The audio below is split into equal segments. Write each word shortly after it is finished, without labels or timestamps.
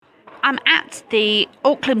I'm at the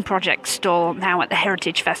Auckland Project stall now at the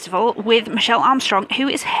Heritage Festival with Michelle Armstrong, who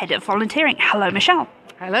is Head of Volunteering. Hello, Michelle.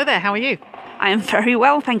 Hello there, how are you? I am very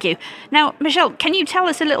well, thank you. Now, Michelle, can you tell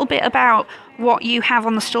us a little bit about what you have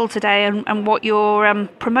on the stall today and what you're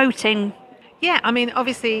promoting? Yeah, I mean,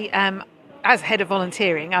 obviously, as Head of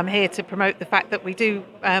Volunteering, I'm here to promote the fact that we do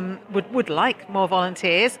would like more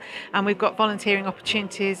volunteers, and we've got volunteering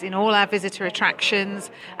opportunities in all our visitor attractions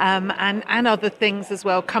and other things as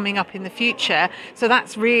well coming up in the future. So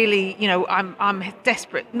that's really, I'm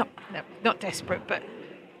desperate, not desperate, but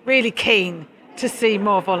really keen to see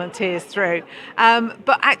more volunteers through.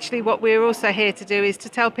 But actually what we're also here to do is to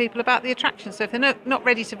tell people about the attractions. So if they're not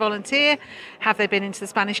ready to volunteer, have they been into the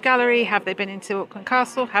Spanish Gallery? Have they been into Auckland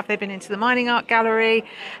Castle? Have they been into the Mining Art Gallery?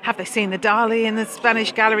 Have they seen the Dali in the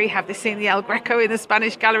Spanish Gallery? Have they seen the El Greco in the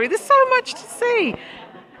Spanish Gallery? There's so much to see.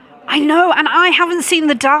 I know, and I haven't seen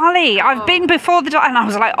the Dali. I've been before the Dali, and I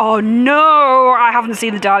was like, oh no, I haven't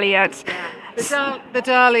seen the Dali yet. The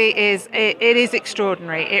Dali is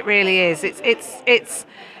extraordinary. It really is. It's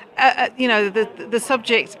the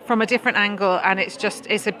subject from a different angle, and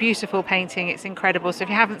it's a beautiful painting. It's incredible. So if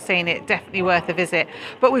you haven't seen it, definitely worth a visit.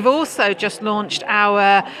 But we've also just launched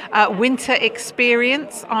our winter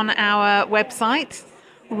experience on our website.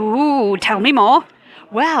 Ooh, tell me more.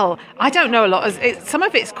 Well, I don't know a lot. Some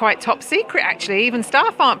of it's quite top secret, actually. Even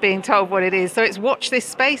staff aren't being told what it is. So it's watch this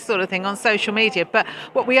space sort of thing on social media. But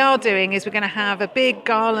what we are doing is we're going to have a big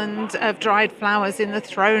garland of dried flowers in the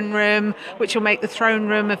throne room, which will make the throne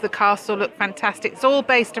room of the castle look fantastic. It's all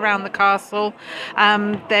based around the castle.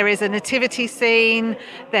 There is a nativity scene.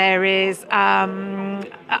 There is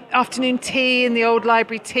afternoon tea in the old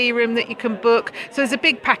library tea room that you can book. So there's a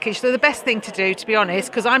big package. So the best thing to do, to be honest,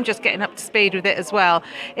 because I'm just getting up to speed with it as well,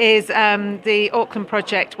 is the Auckland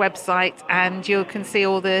Project website, and you can see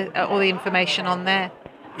all the information on there.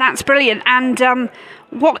 That's brilliant. And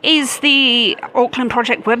what is the Auckland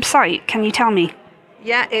Project website? Can you tell me?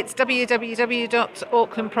 Yeah, it's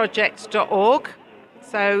www.aucklandproject.org.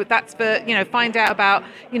 So that's for, find out about,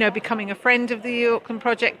 becoming a friend of the Auckland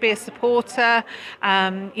Project, be a supporter,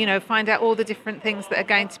 find out all the different things that are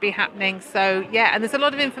going to be happening. So, yeah, and there's a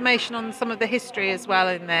lot of information on some of the history as well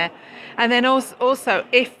in there. And then also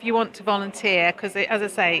if you want to volunteer, because as I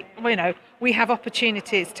say, we have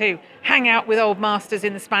opportunities to hang out with old masters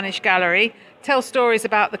in the Spanish Gallery, tell stories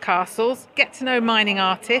about the castles, get to know mining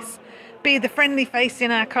artists, be the friendly face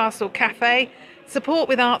in our castle cafe, support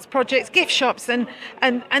with arts projects, gift shops, and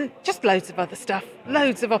just loads of other stuff,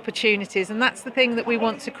 loads of opportunities. And that's the thing that we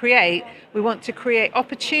want to create. We want to create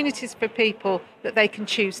opportunities for people that they can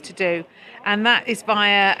choose to do. And that is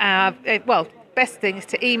via our, best thing is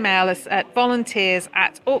to email us at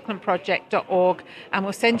volunteers@aucklandproject.org, and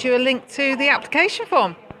we'll send you a link to the application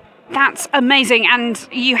form. That's amazing. And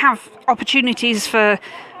you have opportunities for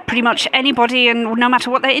pretty much anybody, and no matter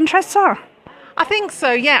what their interests are. I think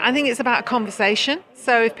so, yeah. I think it's about a conversation.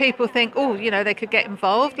 So if people think, they could get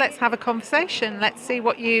involved, let's have a conversation. Let's see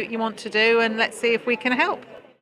what you want to do, and let's see if we can help.